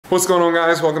What's going on,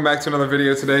 guys? Welcome back to another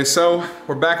video today. So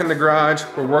we're back in the garage.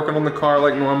 We're working on the car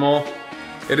like normal.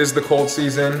 It is the cold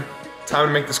season. Time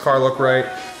to make this car look right.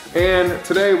 And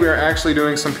today we are actually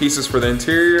doing some pieces for the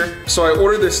interior. So I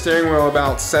ordered this steering wheel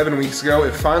about 7 weeks ago.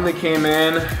 It finally came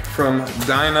in from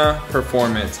Dyna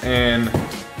Performance and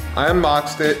I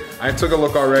unboxed it. I took a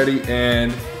look already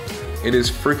and it is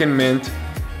freaking mint.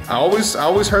 I always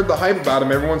heard the hype about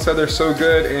them. Everyone said they're so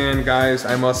good, and guys,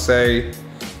 I must say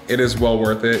it is well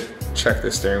worth it. Check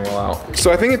this steering wheel out. So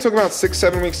I think it took about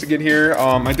 6-7 weeks to get here.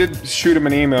 I did shoot him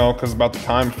an email because about the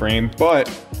time frame, but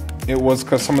it was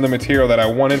because some of the material that I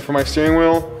wanted for my steering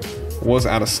wheel was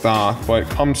out of stock. But it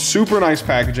comes super nice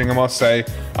packaging, I must say.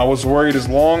 I was worried as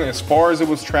far as it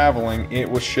was traveling, it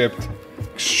was shipped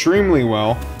extremely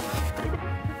well.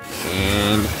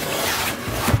 And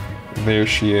there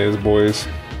she is, boys.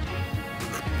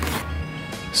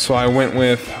 So I went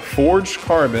with forged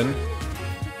carbon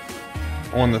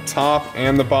on the top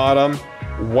and the bottom,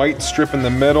 white strip in the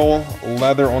middle,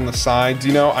 leather on the sides.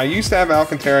 You know, I used to have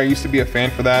Alcantara. I used to be a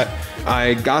fan for that.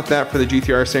 I got that for the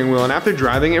GTR steering wheel, and after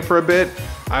driving it for a bit,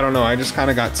 I don't know, I just kind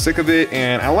of got sick of it,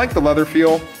 and I like the leather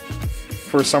feel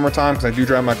for summertime because I do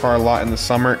drive my car a lot in the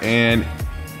summer, and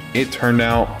it turned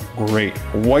out great.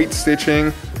 White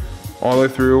stitching all the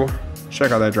way through.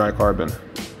 Check out that dry carbon.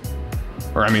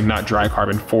 Or I mean, not dry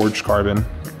carbon, forged carbon.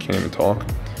 I can't even talk.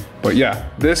 But yeah,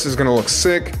 this is gonna look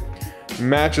sick.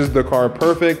 Matches the car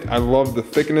perfect. I love the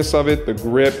thickness of it, the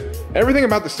grip. Everything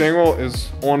about the steering wheel is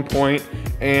on point.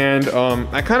 And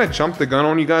I kind of jumped the gun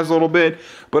on you guys a little bit,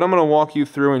 but I'm gonna walk you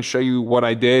through and show you what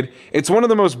I did. It's one of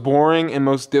the most boring and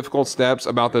most difficult steps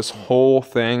about this whole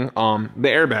thing, the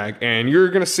airbag. And you're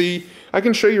gonna see, I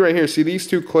can show you right here. See these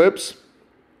two clips?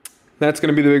 That's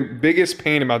gonna be the biggest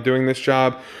pain about doing this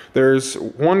job. There's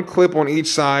one clip on each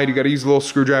side. You gotta use a little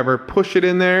screwdriver, push it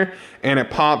in there, and it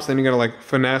pops. Then you gotta like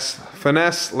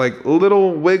finesse, like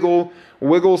little wiggles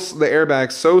the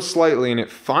airbag so slightly, and it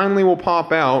finally will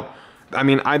pop out. I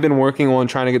mean, I've been working on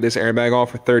trying to get this airbag off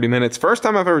for 30 minutes. First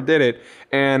time I've ever did it,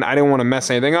 and I didn't wanna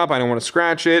mess anything up. I didn't wanna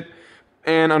scratch it.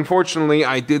 And unfortunately,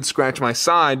 I did scratch my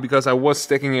side because I was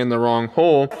sticking it in the wrong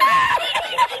hole.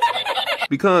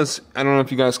 Because, I don't know if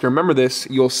you guys can remember this,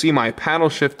 you'll see my paddle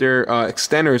shifter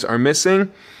extenders are missing,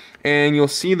 and you'll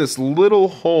see this little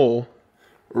hole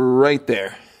right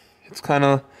there. It's kind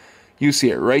of, you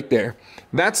see it right there.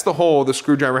 That's the hole the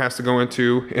screwdriver has to go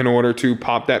into in order to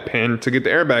pop that pin to get the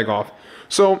airbag off.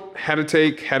 So, had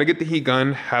to get the heat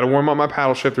gun, had to warm up my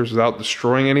paddle shifters without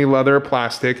destroying any leather or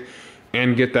plastic,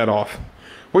 and get that off.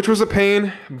 Which was a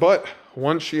pain, but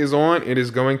once she is on, it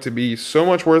is going to be so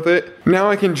much worth it. Now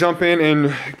I can jump in and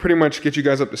pretty much get you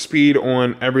guys up to speed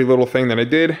on every little thing that I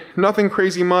did. Nothing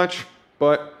crazy much,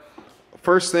 but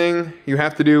first thing you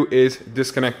have to do is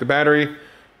disconnect the battery.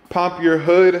 Pop your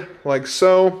hood like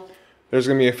so. There's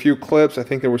gonna be a few clips. I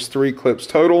think there was 3 clips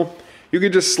total. You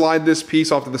could just slide this piece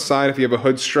off to the side if you have a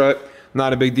hood strut.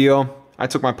 Not a big deal. I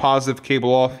took my positive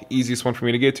cable off, easiest one for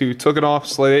me to get to. Took it off,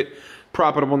 slid it,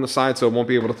 prop it up on the side so it won't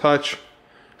be able to touch.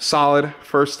 Solid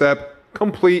first step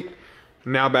complete.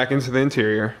 Now back into the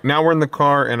interior. Now we're in the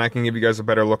car and I can give you guys a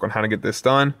better look on how to get this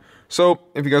done. So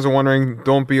if you guys are wondering,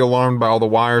 don't be alarmed by all the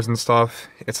wires and stuff.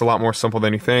 It's a lot more simple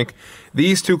than you think.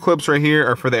 These 2 clips right here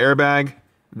are for the airbag.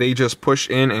 They just push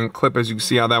in and clip, as you can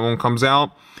see how that one comes out.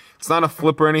 It's not a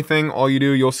flip or anything. All you do,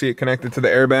 you'll see it connected to the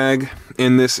airbag,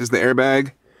 and this is the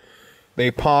airbag. They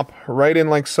pop right in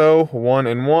like so, 1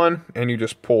 and 1, and you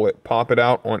just pull it, pop it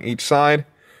out on each side.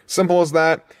 Simple as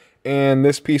that. And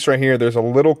this piece right here, there's a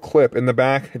little clip in the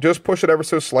back. Just push it ever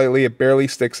so slightly. It barely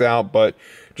sticks out, but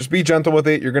just be gentle with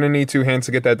it. You're gonna need 2 hands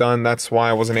to get that done. That's why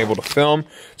I wasn't able to film.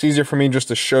 It's easier for me just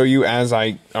to show you as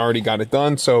I already got it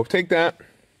done. So take that,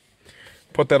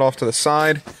 put that off to the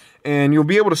side, and you'll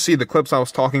be able to see the clips I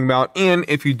was talking about. And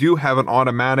if you do have an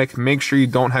automatic, make sure you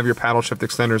don't have your paddle shift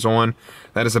extenders on.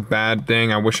 That is a bad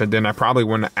thing. I wish I didn't. I probably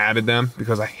wouldn't have added them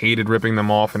because I hated ripping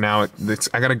them off, and now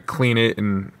I gotta clean it,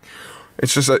 and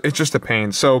it's just a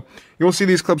pain. So you'll see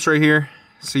these clips right here.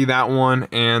 See that one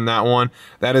and that one.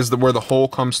 That is where the hole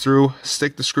comes through.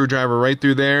 Stick the screwdriver right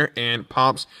through there and it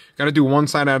pops. Got to do one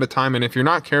side at a time, and if you're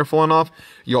not careful enough,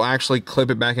 you'll actually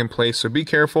clip it back in place, so be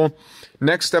careful.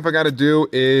 Next step I got to do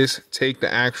is take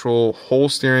the actual whole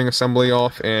steering assembly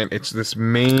off, and it's this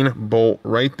main bolt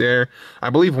right there. I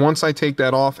believe once I take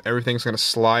that off, everything's going to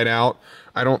slide out.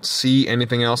 I don't see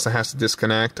anything else that has to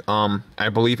disconnect. I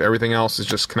believe everything else is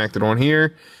just connected on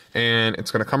here, and it's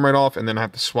going to come right off, and then I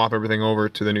have to swap everything over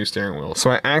to the new steering wheel.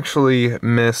 So I actually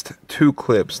missed 2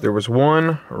 clips. There was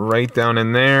one right down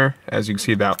in there. As you can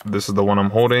see, that this is the one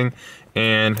I'm holding,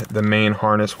 and the main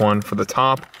harness one for the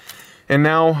top. And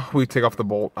now we take off the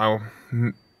bolt. I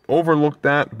overlooked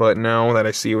that, but now that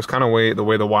I see, it was kind of the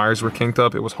way the wires were kinked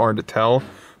up, it was hard to tell.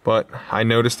 But I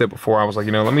noticed it before. I was like,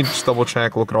 you know, let me just double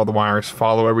check, look at all the wires,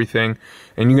 follow everything.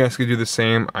 And you guys could do the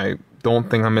same. I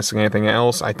don't think I'm missing anything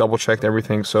else. I double checked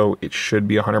everything, so it should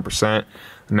be 100%.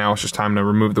 Now it's just time to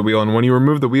remove the wheel. And when you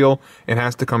remove the wheel, it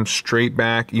has to come straight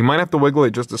back. You might have to wiggle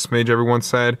it just a smidge, everyone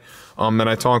said, that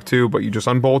I talked to, but you just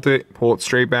unbolt it, pull it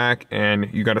straight back, and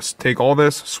you got to take all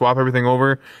this, swap everything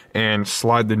over, and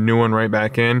slide the new one right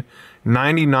back in.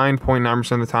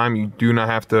 99.9% of the time,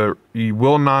 you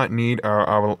will not need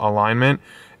a alignment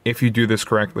if you do this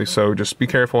correctly. So just be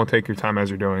careful and take your time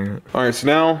as you're doing it. All right, so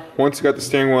now once you got the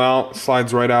steering wheel out,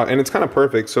 slides right out, and it's kind of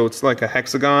perfect. So it's like a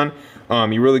hexagon.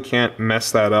 You really can't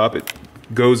mess that up. It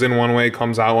goes in one way,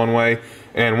 comes out one way.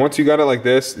 And once you got it like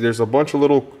this, there's a bunch of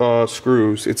little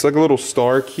screws. It's like a little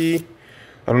star key.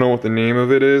 I don't know what the name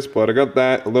of it is, but I got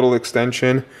that, a little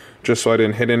extension, just so I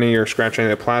didn't hit any or scratch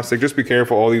any of the plastic. Just be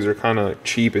careful, all these are kind of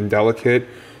cheap and delicate.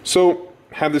 So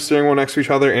have the steering wheel next to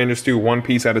each other and just do one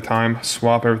piece at a time.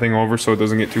 Swap everything over so it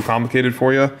doesn't get too complicated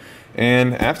for you.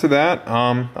 And after that,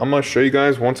 I'm going to show you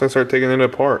guys once I start taking it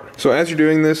apart. So as you're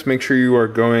doing this, make sure you are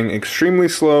going extremely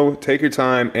slow, take your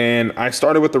time, and I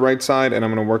started with the right side and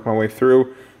I'm going to work my way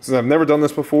through. Since I've never done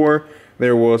this before,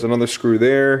 there was another screw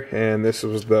there, and this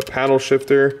was the paddle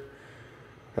shifter.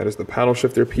 That is the paddle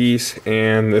shifter piece,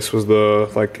 and this was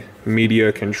the like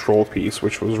media control piece,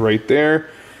 which was right there.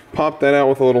 Pop that out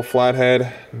with a little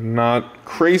flathead. Not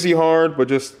crazy hard, but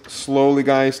just slowly,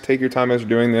 guys. Take your time as you're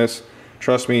doing this.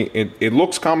 Trust me, it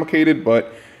looks complicated,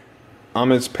 but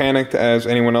I'm as panicked as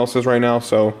anyone else is right now,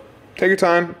 so take your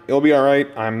time. It'll be all right.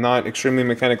 I'm not extremely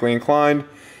mechanically inclined,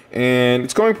 and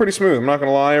it's going pretty smooth. I'm not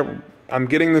gonna lie. I'm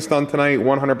getting this done tonight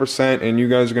 100%, and you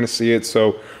guys are going to see it.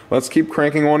 So let's keep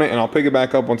cranking on it, and I'll pick it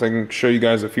back up once I can show you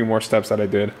guys a few more steps that I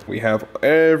did. We have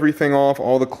everything off,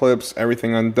 all the clips,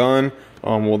 everything undone.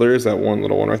 Well, there is that one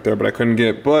little one right there, but I couldn't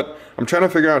get. But I'm trying to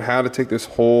figure out how to take this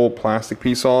whole plastic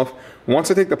piece off.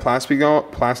 Once I take the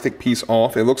plastic piece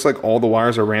off, it looks like all the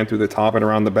wires are ran through the top and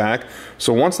around the back.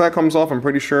 So once that comes off, I'm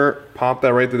pretty sure, pop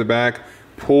that right through the back,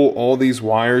 pull all these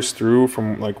wires through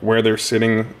from like where they're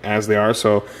sitting as they are.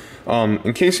 So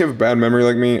in case you have a bad memory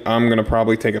like me, I'm gonna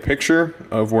probably take a picture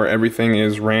of where everything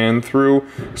is ran through,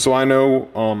 so I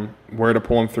know where to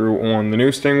pull them through on the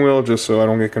new steering wheel, just so I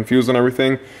don't get confused on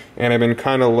everything. And I've been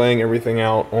kind of laying everything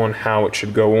out on how it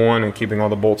should go on and keeping all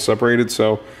the bolts separated.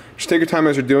 So just take your time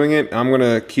as you're doing it. I'm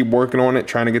gonna keep working on it,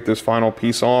 trying to get this final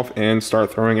piece off and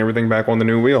start throwing everything back on the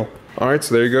new wheel. All right,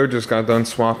 so there you go. Just got done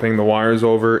swapping the wires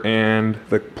over and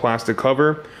the plastic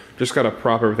cover. Just got to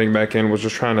prop everything back in. Was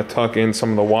just trying to tuck in some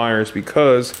of the wires,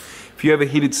 because if you have a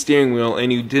heated steering wheel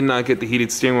and you did not get the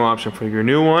heated steering wheel option for your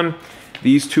new one,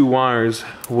 these two wires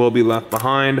will be left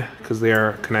behind because they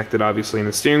are connected obviously in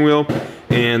the steering wheel.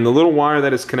 And the little wire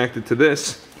that is connected to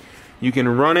this, you can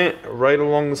run it right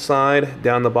along the side,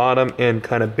 down the bottom, and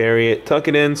kind of bury it, tuck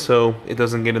it in so it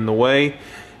doesn't get in the way.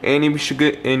 And you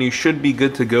should be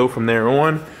good to go from there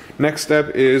on. Next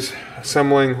step is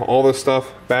assembling all this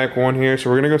stuff back on here.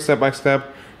 So we're gonna go step by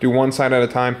step, do one side at a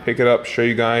time, pick it up, show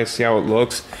you guys, see how it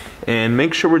looks, and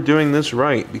make sure we're doing this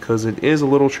right because it is a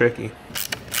little tricky.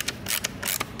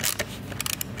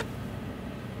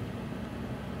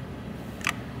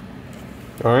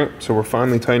 All right, so we're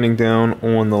finally tightening down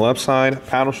on the left side.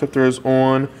 Paddle shifter is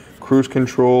on, cruise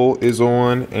control is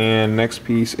on, and next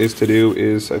piece is to do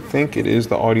is, I think it is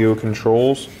the audio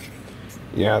controls.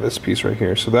 Yeah, this piece right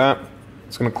here. So that,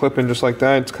 it's gonna clip in just like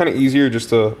that. It's kind of easier just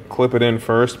to clip it in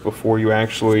first before you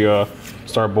actually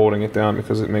start bolting it down,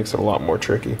 because it makes it a lot more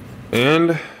tricky.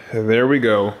 And there we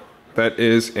go. That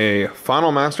is a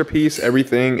final masterpiece.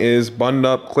 Everything is buttoned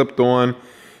up, clipped on,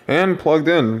 and plugged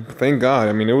in. Thank God.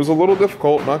 I mean, it was a little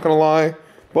difficult, not gonna lie,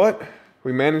 but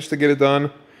we managed to get it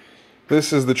done.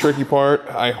 This is the tricky part.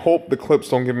 I hope the clips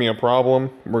don't give me a problem.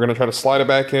 We're gonna try to slide it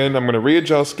back in. I'm gonna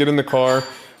readjust, get in the car.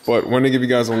 But when to give you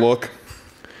guys a look,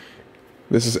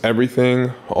 this is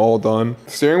everything all done.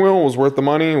 The steering wheel was worth the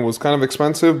money. It was kind of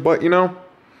expensive, but you know,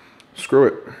 screw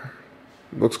it.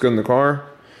 Looks good in the car,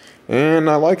 and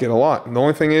I like it a lot. The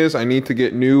only thing is I need to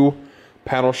get new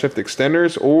paddle shift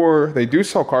extenders, or they do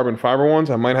sell carbon fiber ones.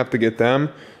 I might have to get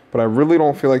them, but I really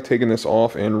don't feel like taking this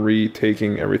off and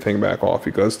retaking everything back off,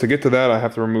 because to get to that, I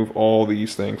have to remove all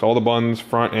these things, all the buttons,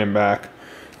 front and back,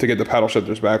 to get the paddle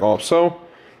shifters back off. So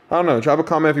I don't know, drop a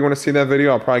comment if you want to see that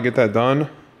video. I'll probably get that done.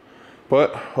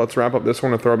 But let's wrap up this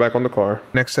one and throw it back on the car.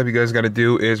 Next step you guys got to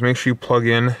do is make sure you plug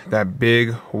in that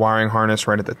big wiring harness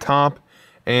right at the top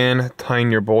and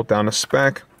tighten your bolt down to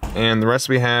spec. And the rest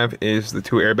we have is the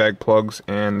 2 airbag plugs,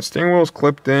 and the steering wheel is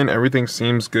clipped in. Everything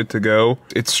seems good to go.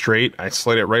 It's straight. I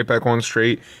slid it right back on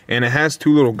straight, and it has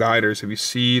 2 little guiders. If you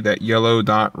see that yellow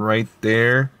dot right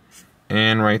there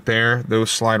and right there,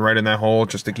 those slide right in that hole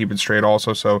just to keep it straight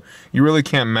also. So you really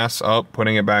can't mess up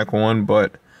putting it back on,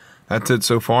 but that's it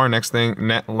so far.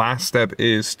 Last step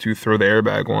is to throw the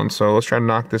airbag on. So let's try to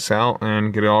knock this out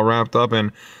and get it all wrapped up,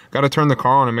 and got to turn the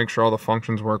car on and make sure all the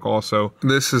functions work also.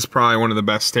 This is probably one of the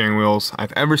best steering wheels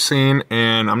I've ever seen,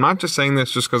 and I'm not just saying this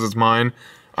just because it's mine.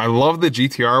 I love the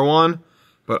GTR one,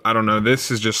 but I don't know, this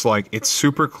is just like, it's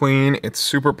super clean, it's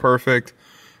super perfect.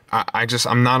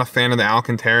 I'm not a fan of the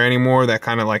Alcantara anymore. That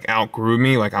kind of like outgrew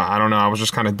me. Like, I don't know, I was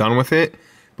just kind of done with it.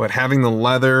 But having the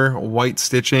leather, white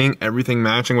stitching, everything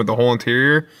matching with the whole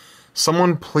interior,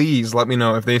 someone please let me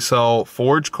know if they sell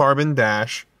forged carbon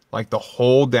dash, like the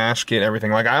whole dash kit,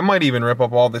 everything. Like, I might even rip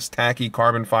up all this tacky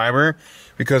carbon fiber,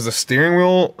 because the steering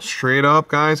wheel, straight up,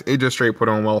 guys, it just straight put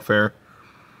on welfare.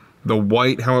 The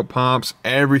white, how it pops,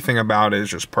 everything about it is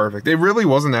just perfect. It really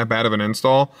wasn't that bad of an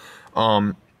install.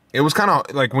 It was kind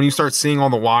of like, when you start seeing all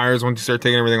the wires, once you start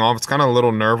taking everything off, it's kind of a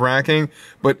little nerve-wracking.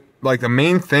 But like, the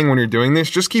main thing when you're doing this,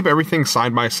 just keep everything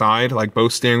side by side, like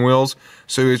both steering wheels.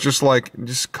 So it's just like,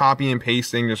 just copy and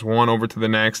pasting, just one over to the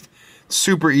next.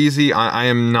 Super easy. I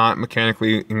am not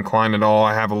mechanically inclined at all.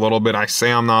 I have a little bit. I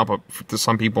say I'm not, but to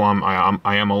some people I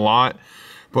am a lot.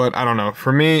 But I don't know.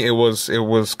 For me, it was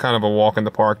kind of a walk in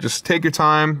the park. Just take your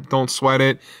time, don't sweat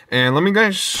it. And let me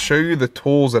guys show you the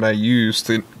tools that I use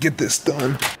to get this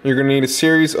done. You're gonna need a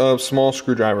series of small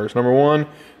screwdrivers. Number 1,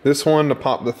 this one to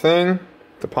pop the thing,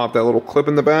 to pop that little clip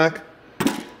in the back.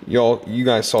 You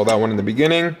guys saw that one in the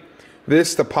beginning.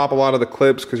 This to pop a lot of the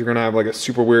clips, because you're gonna have like a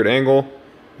super weird angle.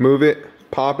 Move it,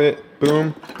 pop it,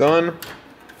 boom, done.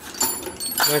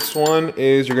 Next one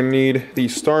is you're gonna need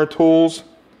these star tools.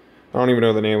 I don't even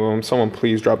know the name of them. Someone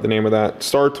please drop the name of that.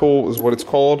 Star tool is what it's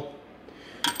called.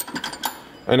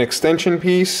 An extension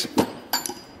piece.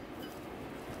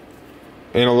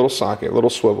 And a little socket, a little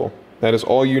swivel. That is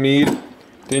all you need.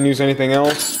 Didn't use anything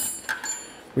else.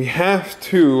 We have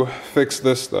to fix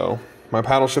this though. My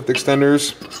paddle shift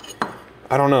extenders.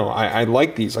 I don't know. I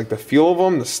like these. Like the feel of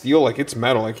them, the steel, like it's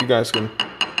metal. Like you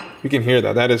can hear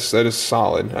that. That is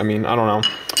solid. I mean, I don't know.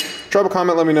 Drop a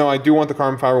comment, let me know. I do want the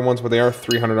carbon fiber ones, but they are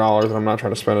 $300, and I'm not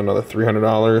trying to spend another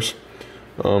 $300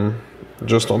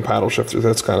 just on paddle shifters.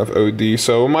 That's kind of OD.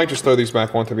 So I might just throw these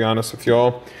back on, to be honest with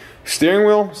y'all. Steering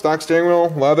wheel, stock steering wheel,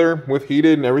 leather with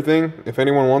heated and everything. If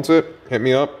anyone wants it, hit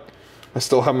me up. I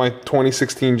still have my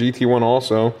 2016 GT1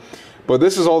 also. But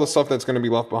this is all the stuff that's going to be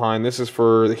left behind. This is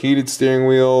for the heated steering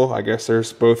wheel. I guess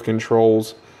there's both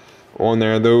controls on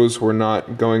there. Those were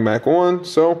not going back on,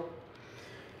 so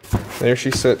there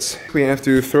she sits. We have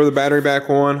to throw the battery back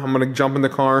on. I'm gonna jump in the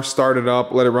car, start it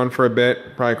up, let it run for a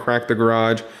bit, probably crack the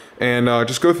garage, and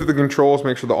just go through the controls,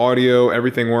 make sure the audio,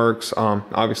 everything works.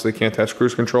 Obviously can't touch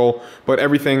cruise control, but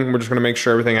everything, we're just gonna make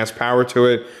sure everything has power to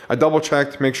it. I double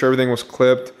checked, make sure everything was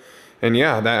clipped. And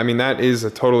yeah, that is a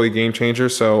totally game changer.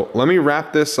 So let me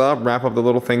wrap this up, wrap up the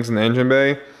little things in the engine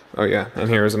bay. Oh yeah, and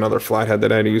here's another flathead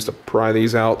that I had to use to pry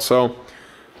these out. So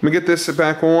let me get this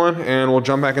back on, and we'll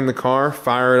jump back in the car,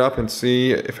 fire it up, and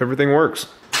see if everything works.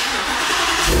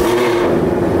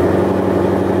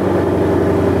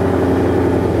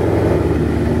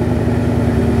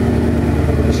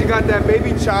 She got that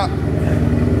baby chop.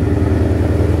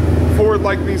 Ford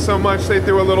liked me so much, they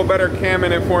threw a little better cam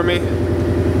in it for me.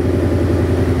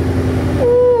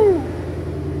 Woo!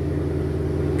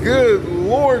 Good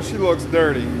Lord, she looks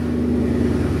dirty.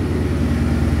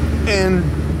 And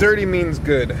dirty means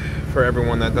good, for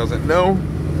everyone that doesn't know.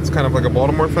 It's kind of like a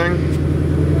Baltimore thing.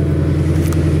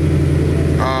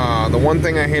 The one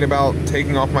thing I hate about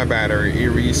taking off my battery,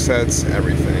 it resets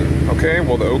everything. Okay,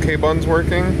 well the OK button's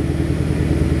working.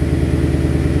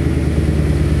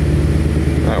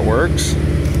 That works.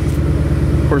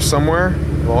 Or somewhere,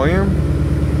 volume.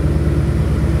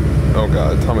 Oh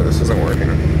God, tell me this isn't working.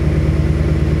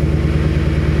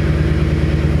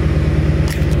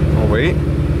 Oh wait.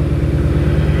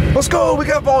 Let's go, we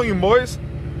got volume, boys.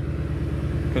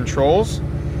 Controls.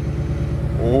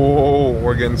 Oh,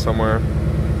 we're getting somewhere.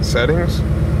 Settings.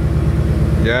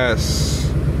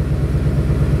 Yes.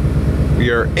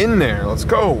 We are in there, let's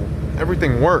go.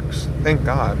 Everything works, thank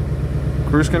God.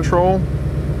 Cruise control.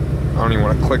 I don't even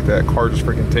want to click that, car just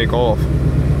freaking take off.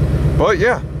 But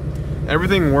yeah,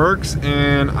 everything works,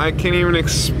 and I can't even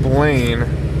explain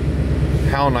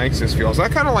how nice this feels. I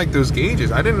kind of like those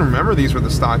gauges. I didn't remember these were the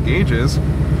stock gauges.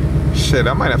 Shit,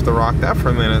 I might have to rock that for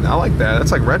a minute. I like that.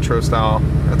 That's like retro style.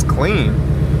 That's clean.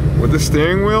 With the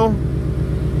steering wheel,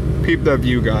 Peep that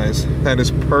view, guys. That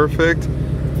is perfect.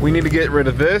 We need to get rid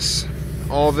of this.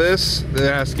 All this,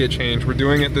 that has to get changed. We're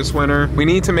doing it this winter. We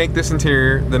need to make this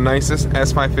interior the nicest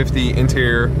S550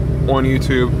 interior on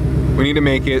YouTube. We need to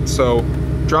make it, so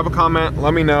drop a comment,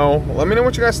 let me know. Let me know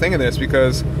what you guys think of this,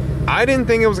 because I didn't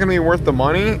think it was gonna be worth the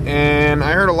money, and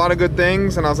I heard a lot of good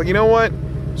things, and I was like, you know what?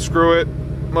 Screw it.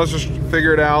 Let's just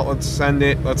figure it out. Let's send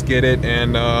it, let's get it,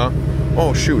 and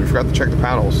oh shoot, we forgot to check the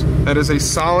paddles. That is a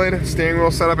solid steering wheel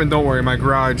setup, and don't worry, my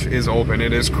garage is open.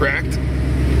 It is cracked.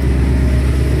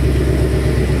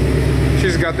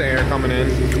 She's got the air coming in.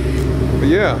 But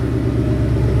yeah,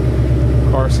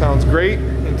 car sounds great.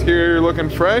 Interior looking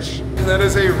fresh. That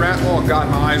is a wrap. Oh god,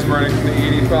 my eyes burning from the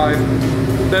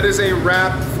 85. That is a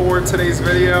wrap for today's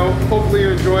video. Hopefully you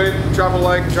enjoyed. Drop a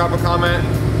like, drop a comment,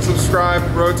 subscribe.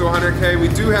 Road to 100K. We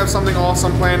do have something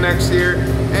awesome planned next year,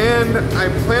 and I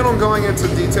plan on going into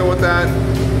detail with that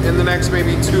in the next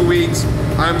maybe 2 weeks.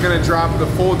 I'm gonna drop the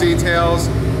full details.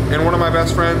 And one of my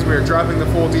best friends, we are dropping the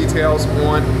full details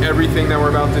on everything that we're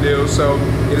about to do. So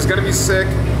it is gonna be sick.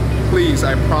 Please,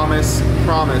 I promise,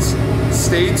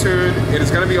 stay tuned. It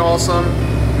is gonna be awesome.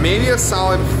 Maybe a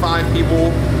solid 5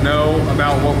 people know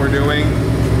about what we're doing.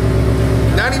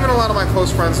 Not even a lot of my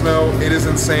close friends know. It is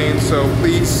insane. So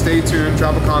please stay tuned,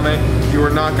 drop a comment. You are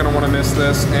not gonna wanna miss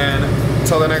this. And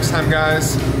until the next time,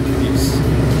 guys,